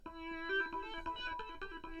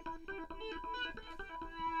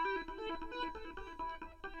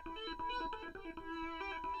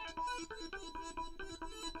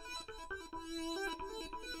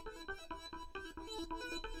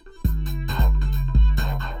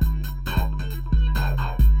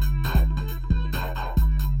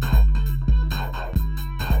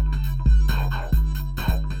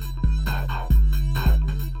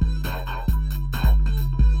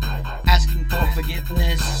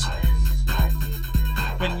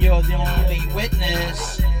madness when you're the only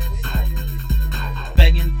witness,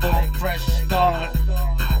 begging for a fresh start.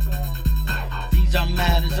 These are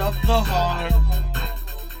matters of the heart.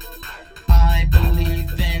 I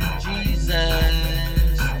believe in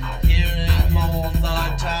Jesus, hear him all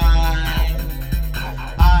the time.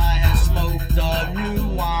 I have smoked a new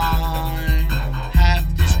wine, have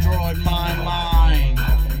destroyed my mind.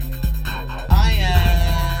 I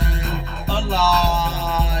am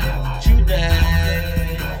alive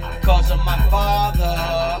today, cause of my Father.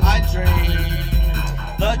 I dream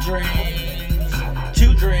the dreams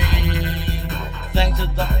to dream, thanks to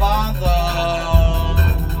the Father.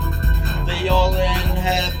 They all in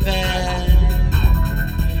heaven,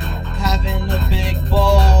 having a big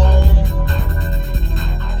ball,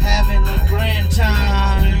 having a grand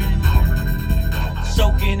time,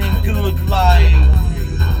 soaking in good life.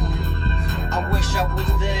 I wish I was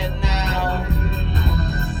there now,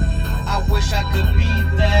 I wish I could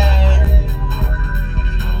be there,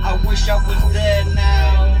 I wish I was there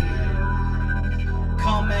now.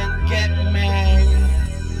 Come and get me.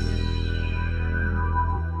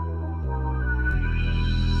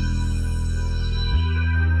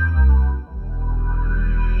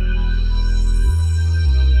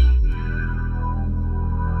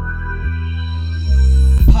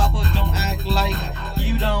 Papa, don't act like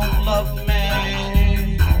you don't love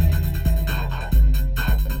me.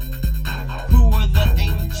 Who were the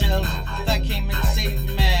angels that came and saved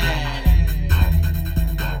me?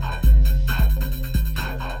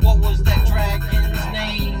 What was that dragon's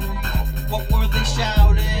name? What were they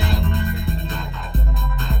shouting?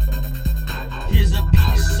 Here's a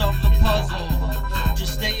piece of the puzzle,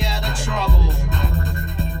 just stay out of trouble.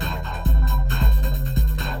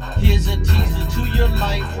 Here's a teaser to your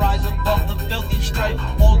life, rise above the filthy strife,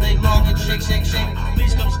 all day long and shake, shake, shake.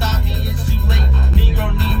 Please come stop me, it's too late.